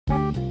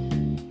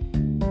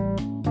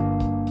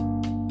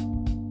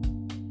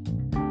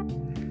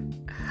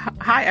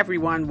Hi,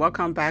 everyone.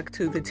 Welcome back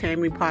to the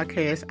Tammy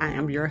Podcast. I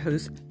am your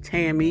host,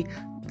 Tammy.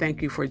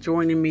 Thank you for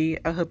joining me.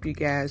 I hope you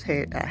guys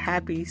had a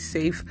happy,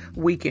 safe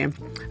weekend.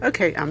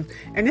 Okay,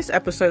 in this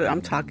episode,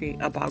 I'm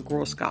talking about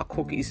Girl Scout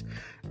cookies.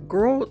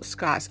 Girl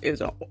Scouts is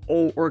an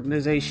old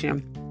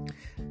organization.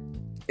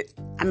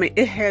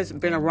 It has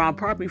been around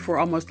probably for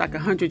almost like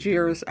 100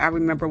 years. I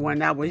remember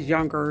when I was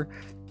younger,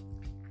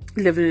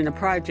 living in the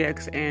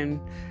projects, and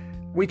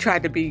we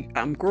tried to be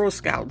Girl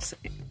Scouts,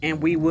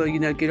 and we will,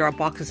 get our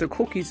boxes of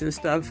cookies and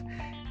stuff.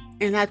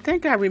 And I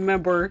think I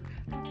remember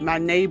my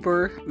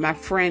neighbor, my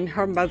friend,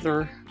 her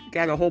mother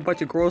got a whole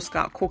bunch of Girl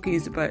Scout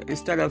cookies, but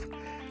instead of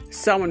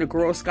selling the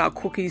Girl Scout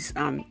cookies,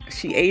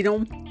 she ate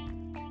them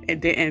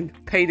and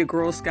didn't pay the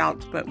Girl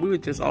Scouts, but we were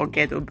just all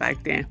ghetto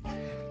back then.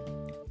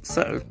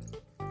 So,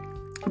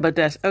 but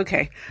that's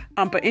okay.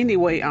 But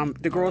anyway,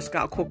 the Girl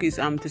Scout cookies,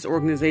 this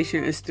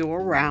organization is still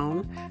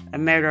around. A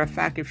matter of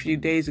fact, a few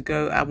days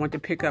ago, I went to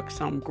pick up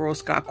some Girl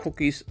Scout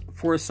cookies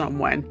for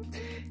someone.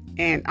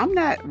 And I'm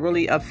not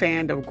really a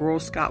fan of Girl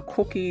Scout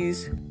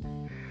cookies.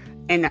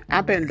 And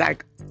I've been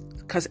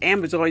because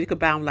Amazon, you could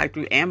buy them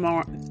through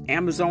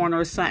Amazon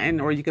or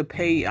something, or you could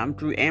pay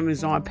through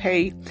Amazon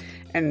Pay.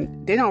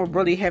 And they don't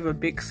really have a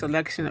big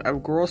selection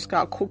of Girl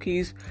Scout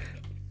cookies.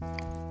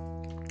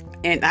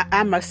 And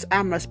I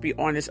must be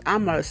honest,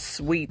 I'm a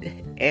sweet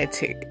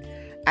addict.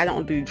 I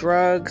don't do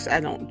drugs,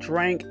 I don't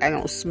drink, I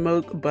don't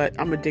smoke, but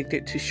I'm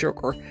addicted to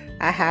sugar.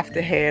 I have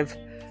to have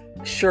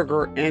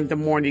sugar in the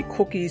morning,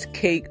 cookies,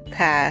 cake,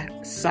 pie,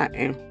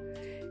 something.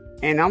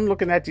 And I'm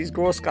looking at these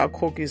Girl Scout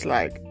cookies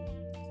they're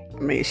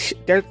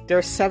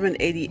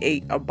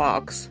 $7.88 a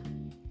box.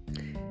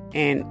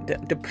 And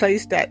the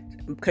place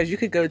because you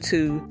could go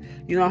to,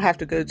 you don't have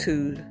to go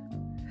to.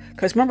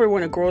 Because remember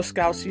when the Girl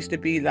Scouts used to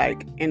be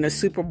in the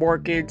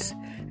supermarkets?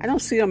 I don't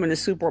see them in the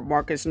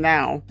supermarkets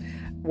now.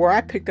 Where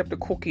I picked up the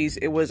cookies,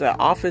 it was an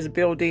office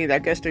building. I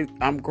guess the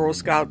Girl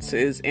Scouts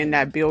is in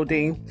that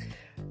building.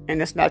 And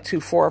it's not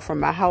too far from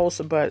my house.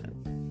 But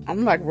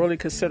I'm really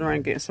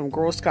considering getting some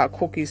Girl Scout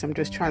cookies. I'm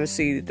just trying to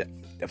see the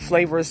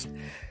flavors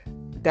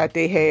that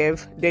they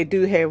have. They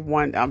do have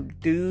one,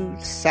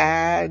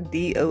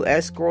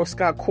 DOS Girl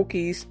Scout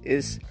cookies.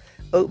 Is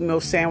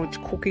oatmeal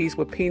sandwich cookies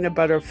with peanut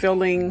butter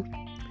filling.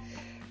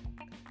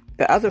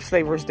 The other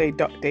flavors they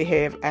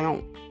have, I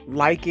don't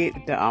like it.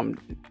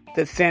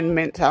 The thin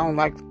mint, I don't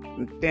like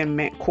thin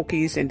mint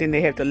cookies. And then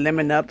they have the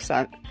lemon ups.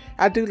 I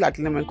do like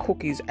lemon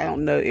cookies. I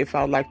don't know if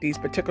I like these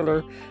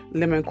particular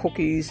lemon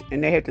cookies.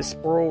 And they have the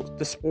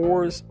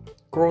spores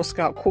Girl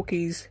Scout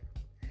cookies,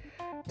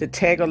 the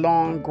tag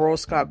along Girl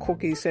Scout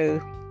cookies.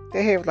 So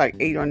they have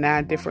 8 or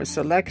 9 different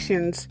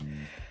selections.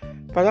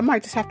 But I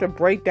might just have to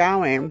break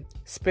down and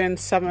spend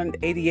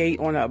 $7.88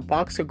 on a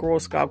box of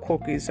Girl Scout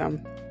cookies.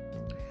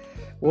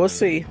 We'll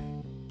see.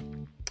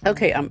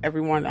 Okay,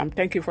 everyone,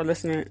 thank you for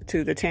listening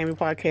to the Tammy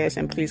Podcast,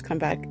 and please come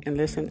back and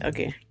listen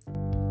again.